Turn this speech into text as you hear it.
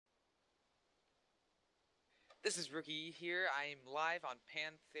This is Rookie here. I'm live on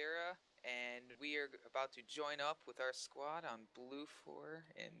Panthera, and we are about to join up with our squad on Blue 4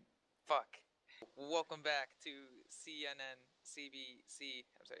 and fuck. Welcome back to CNN, CBC.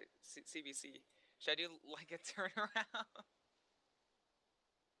 I'm sorry, CBC. Should I do like a turnaround?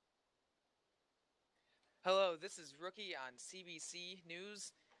 Hello, this is Rookie on CBC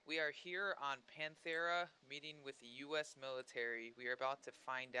News. We are here on Panthera meeting with the U.S. military. We are about to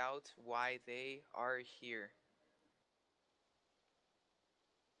find out why they are here.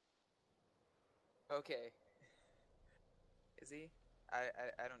 Okay. Is he?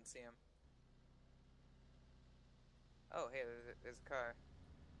 I don't see him. Oh, hey, there's a car.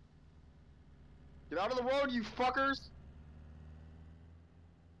 Get out of the road, you fuckers!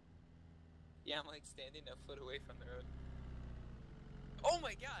 Yeah, I'm like standing a foot away from the road. Oh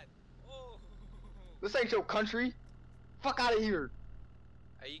my god! Oh! This ain't your country! Fuck out of here!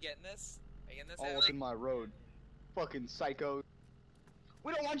 Are you getting this? Are you getting this, All Alec? up in my road. Fucking psychos.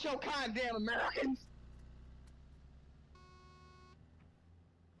 We don't want your kind, damn Americans!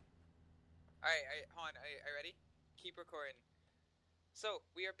 Alright, hold on. Are you ready? Keep recording. So,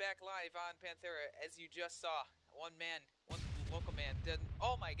 we are back live on Panthera, as you just saw. One local man did.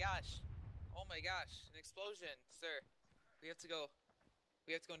 Oh my gosh! Oh my gosh, an explosion, sir. We have to go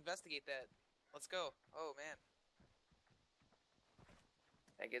investigate that. Let's go. Oh man.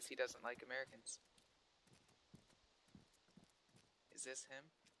 I guess he doesn't like Americans. Is this him?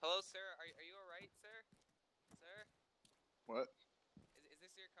 Hello, sir. Are you alright, sir? Sir? What? Is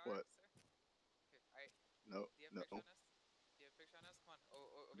this your car, What? sir? Here, alright. No, Do you have a no. picture on us? Do you have a picture on us? Come on,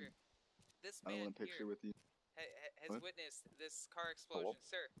 over here. This I don't man want a picture here with you. has What? witnessed this car explosion. Hello?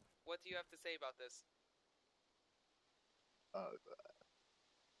 Sir, what do you have to say about this?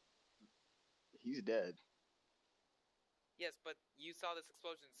 He's dead. Yes, but you saw this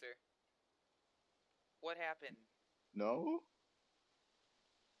explosion, sir. What happened? No?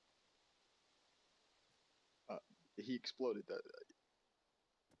 He exploded.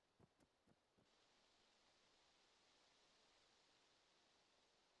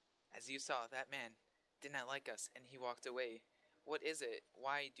 As you saw, that man did not like us, and he walked away. What is it?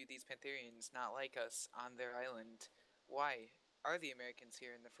 Why do these Pantherians not like us on their island? Why are the Americans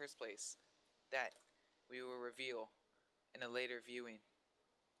here in the first place? That we will reveal in a later viewing.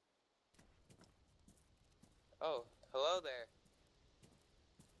 Oh, hello there.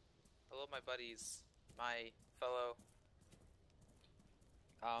 Hello, my buddies. My fellow...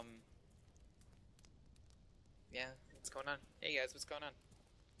 Yeah, what's going on? Hey guys, what's going on?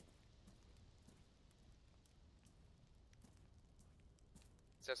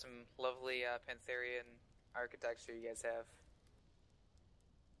 So some lovely Pantherian architecture you guys have.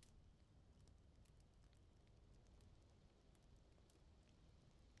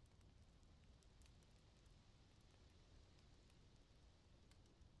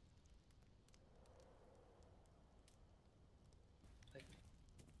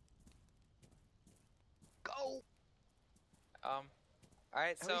 Go!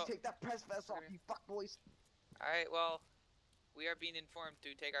 Alright, At so... least take that press vest off, you fuckboys! Alright, well, we are being informed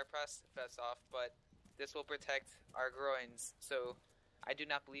to take our press vest off, but this will protect our groins, so I do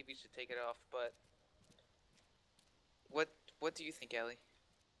not believe we should take it off, but... What do you think, Ellie?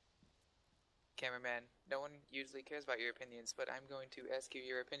 Cameraman, no one usually cares about your opinions, but I'm going to ask you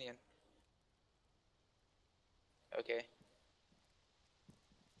your opinion. Okay.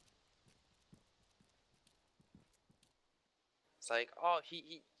 It's like, oh,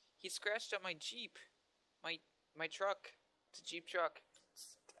 he scratched up my Jeep. My truck. It's a Jeep truck.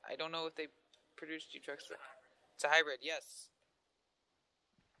 I don't know if they produce Jeep trucks, but it's a hybrid, yes.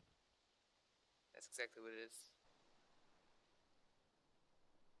 That's exactly what it is.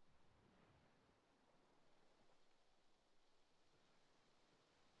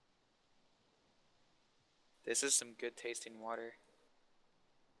 This is some good tasting water.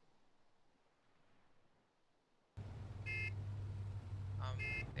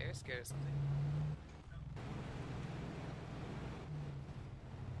 They're scared of something.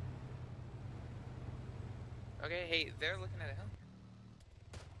 Okay, hey, they're looking at a hill.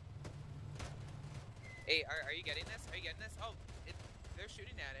 Hey, are you getting this? Are you getting this? Oh, they're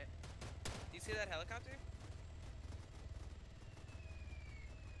shooting at it. Do you see that helicopter?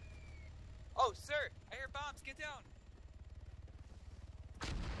 Oh, sir! I hear bombs! Get down!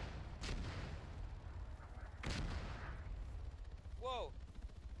 Whoa!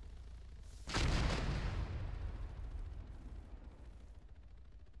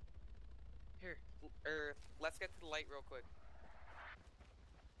 Here, let's get to the light real quick.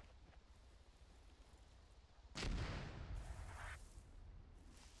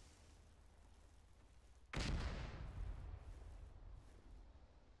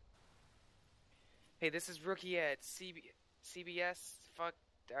 Hey, this is Rookie at CBS. Fuck.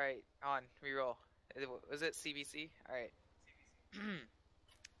 Alright, on. Reroll. Was it CBC? Alright.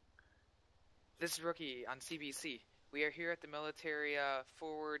 This is Rookie on CBC. We are here at the military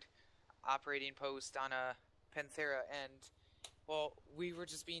forward operating post on Panthera, and, well, we were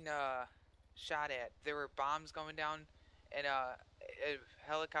just being shot at. There were bombs going down, and a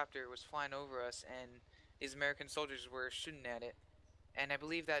helicopter was flying over us, and these American soldiers were shooting at it. And I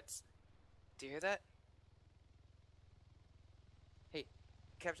believe that's... Do you hear that? Hey,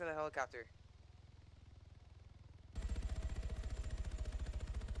 capture the helicopter.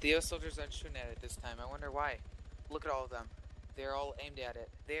 The US soldiers aren't shooting at it this time. I wonder why. Look at all of them. They're all aimed at it.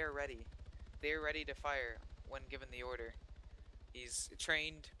 They are ready. They are ready to fire when given the order. These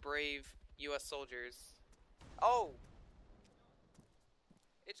trained, brave US soldiers. Oh!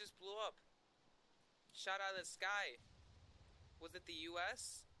 It just blew up. Shot out of the sky. Was it the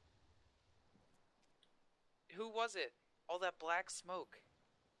US? Who was it? All that black smoke.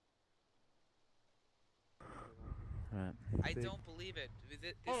 Right. I don't believe it.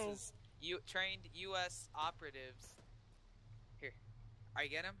 This is trained U.S. operatives. Here. Are you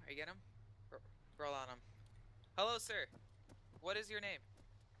get him? Are you get him? Roll on him. Hello, sir. What is your name?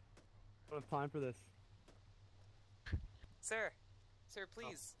 I don't have time for this. Sir. Sir,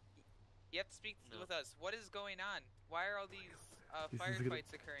 please. You have to speak with us. What is going on? Why are all these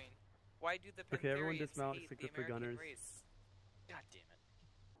firefights occurring? Why do the Okay, everyone Pantherians dismount hate except the for American gunners. race? God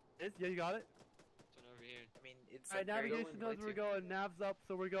damn it. Yeah, you got it? One over here. I mean, it's Alright, very navigation knows where we're going. Nav's up,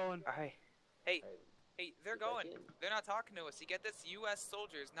 so we're going. Alright. Hey, they're going. They're not talking to us. You get this? U.S.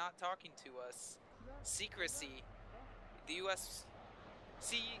 soldiers not talking to us. Secrecy. The U.S.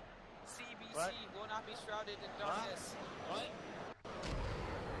 CBC What? will not be shrouded in darkness. What?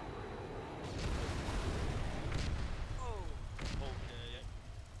 Oh. Okay.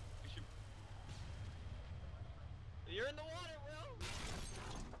 We should... You're in the water, Will!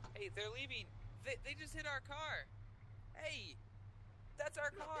 Hey, they're leaving. They just hit our car. Hey, that's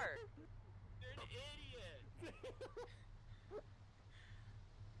our car. You're an idiot!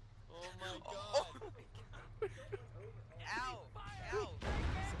 Oh my god! Oh my god. Ow! Ow!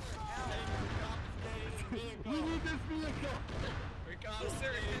 We need this vehicle! We're Yes, sir,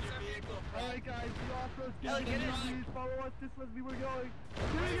 confiscating it's your our vehicle. Alright guys, the off-road Ellie, get in. please follow us, this was we were going.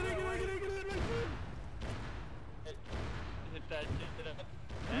 Get in, my team! Hit that shit up.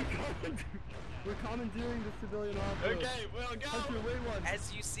 We're commandeering the civilian off-road. Okay, we'll go! Hunter, wait one.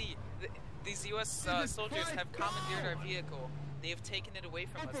 As you see, these U.S. soldiers have commandeered our vehicle. They have taken it away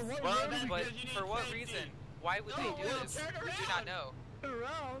from us. Well, that's But because you need for what safety. reason? Why would No, they do Will, this? turn We do around. not know. Turn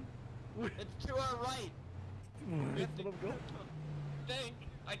around. It's to our right. That's what I'm going. Think.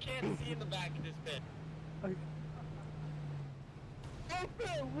 I can't see in the back of this pit.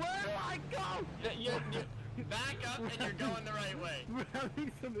 Open! Where do I go? You back up and you're going the right way. We're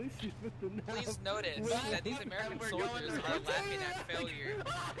having some issues with the nav. Please notice Where- that these American We're going soldiers the are right laughing way. at failure.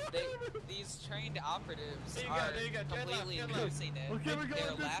 These trained operatives There you go, are there you go. Turn left, completely turn left. losing it. Okay, we're going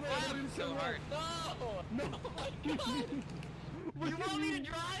They're this way. laughing We're so going hard. No! No! Oh my god! You want me to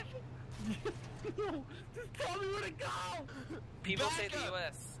drive? No! Just tell me where to go! People Back say the up.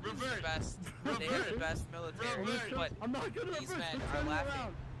 U.S. is the Reverse. best. They have the Reverse. best military, Reverse. but I'm not gonna these reverse, men we're are turning laughing.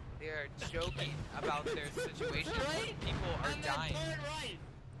 around. They are joking about their situation. Straight, People are and then dying. turn right.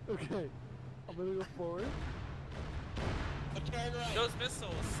 Okay. I'm gonna go forward. Turn right. Those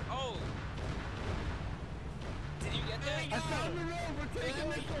missiles. Oh. Did you get There that? you I go. found the road, we're taking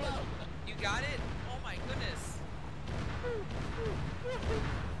There this we out! You got it? Oh my goodness.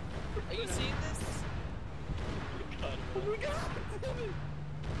 Are you seeing this? Oh my god!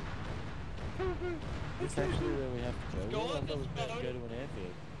 It's actually where we have to go. Go I on thought we this were going to boat. go to an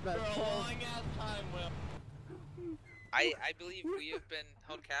airfield. For That's a all. long ass time, Will. I believe we have been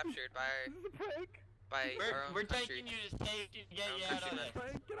held captured by This is a prank! our own We're country. taking you to safety to get Our you own out of countrymen. there.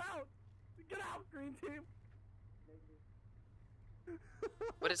 Prank, get out! Get out, green team!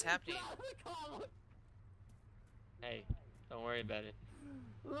 What is happening? Get out of the car! Hey, don't worry about it.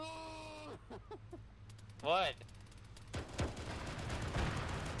 What?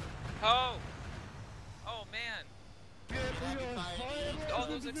 Oh! Oh man! Good, Happy we are fire. fire All in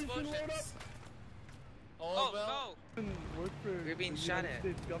those position, load up. explosions! Oh, Oh well. no! Work for We're being the shot United at.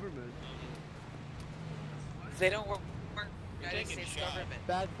 States government. They don't work for the United taking States shots. government.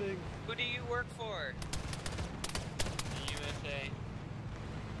 Bad things. Who do you work for? The USA.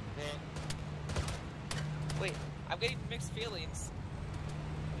 Wait, I'm getting mixed feelings.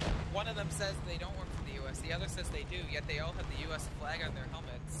 One of them says they don't work for the U.S., the other says they do, yet they all have the U.S. flag on their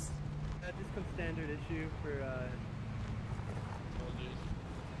helmets. That just comes standard issue for, Soldiers.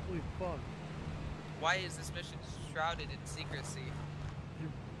 holy fuck. Why is this mission shrouded in secrecy?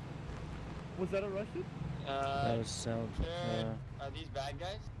 Was that a Russian? That was sound. Are these bad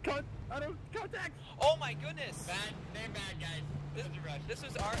guys? Contact! Oh my goodness! They're bad guys. This is a rush. This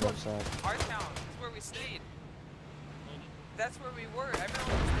was our Left side. town. This is where we stayed. That's where we were.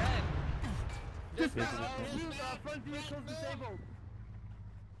 Everyone was dead. Front vehicle's disabled.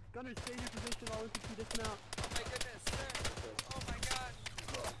 Gunner, stay in your position. All infantry dismount. Oh my goodness, sir. Oh my gosh.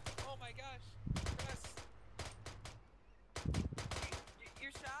 Oh my gosh. Chris.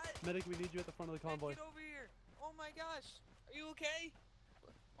 You're shot? Medic, we need you at the front of the Man, convoy. get over here. Oh my gosh. Are you okay?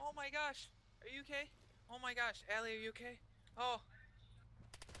 Oh my gosh. Are you okay? Oh my gosh. Allie, are you okay? Oh.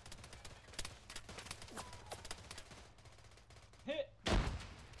 Hit.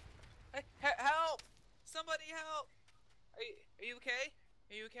 Hey, help! Somebody help! Are you okay?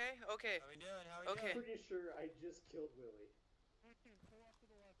 Are you okay? Okay. How we doing? How we Okay. doing? Pretty sure I just killed Willie.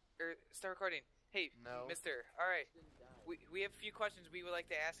 Start recording. Hey, No. mister. Alright. We have a few questions we would like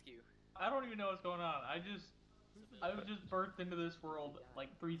to ask you. I don't even know what's going on. I was just birthed into this world like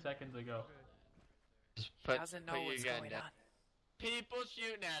 3 seconds ago. He doesn't know what's going on. People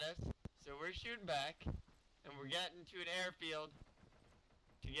shooting at us, so we're shooting back, and we're getting to an airfield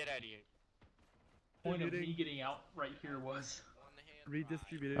to get out of here. Point of me getting out right here was.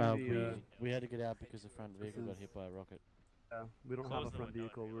 Redistributing We had to get out because the front vehicle got hit by a rocket. we don't have a front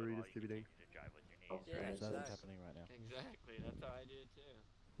vehicle, we're redistributing. Yeah, So that's what's happening right now. Exactly, that's how I did too.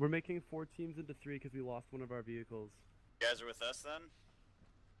 We're making 4 teams into 3 because we lost one of our vehicles. You guys are with us then?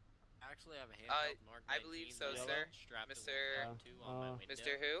 Actually, I have a handheld Mark 19 I believe so, yellow sir. strapped to Mr. one two on my window,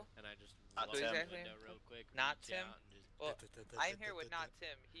 Mr. Who? and I just Not rolled Tim. out the window real quick. Not reached Tim? out and just Well, I'm here with not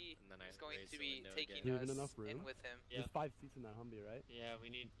Tim. He And then I is going raised to the be window taking again. us Given enough in room? with him. Yeah. There's 5 seats in that Humvee, right? Yeah, we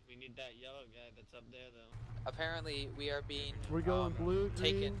need that yellow guy that's up there though. Apparently, we are being We're going blue,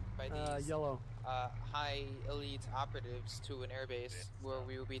 taken green, by these yellow. high elite operatives to an airbase where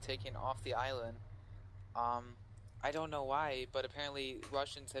we will be taken off the island. I don't know why, but apparently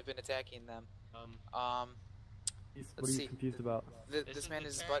Russians have been attacking them. What are Let's you see. confused about? This This is man the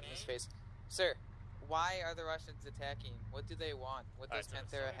has his turn, butt in his face. Sir, why are the Russians attacking? What do they want? What does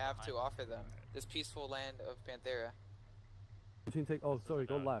Panthera have to offer them? This peaceful land of Panthera. Oh, sorry,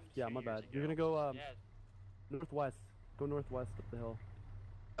 go left. Yeah, my bad. You're gonna go Yeah. northwest. Go northwest up the hill.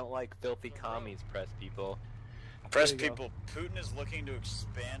 Don't like filthy commies, press people. Press There you go. people, Putin is looking to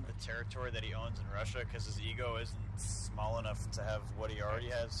expand the territory that he owns in Russia because his ego isn't small enough to have what he already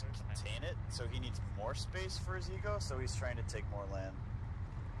has contain it, so he needs more space for his ego, so he's trying to take more land.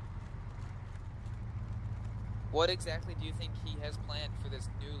 What exactly do you think he has planned for this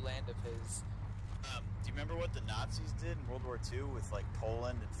new land of his? Do you remember what the Nazis did in World War II with like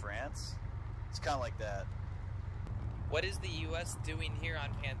Poland and France? It's kind of like that. What is the U.S. doing here on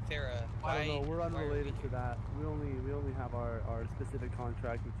Panthera? I don't know. We're why are we unrelated to here? that. We only have our specific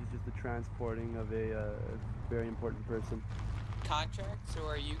contract, which is just the transporting of a very important person. Contract? So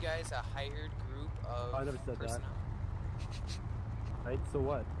are you guys a hired group of I never said that. personnel? Right? So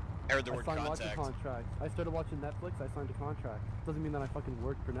what? I heard the I word signed lots of contact. contracts. I started watching Netflix. I signed a contract. Doesn't mean that I fucking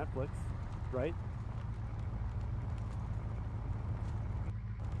work for Netflix, right?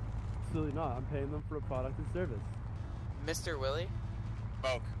 Absolutely not. I'm paying them for a product and service. Mr. Willie?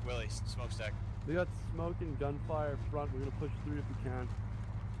 Smoke, Willie, smokestack. We got smoke and gunfire front. We're gonna push through if we can.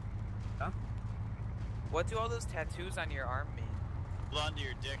 Yeah? What do all those tattoos on your arm mean? Hold on to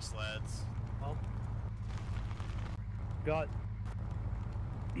your dicks, lads. Well, got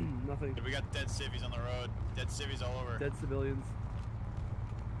nothing. We got dead civvies on the road. Dead civvies all over. Dead civilians.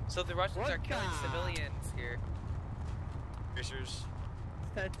 So the Russians are killing Vodka! civilians here. Piercers.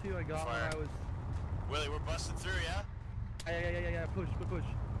 This tattoo I got when Fire. I was. Willie, we're busting through, yeah? Yeah. Push.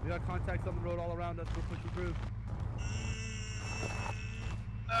 We got contacts on the road all around us. We're pushing through.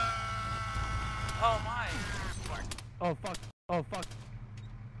 Oh my! Oh fuck.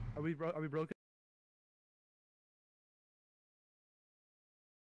 Are we broken?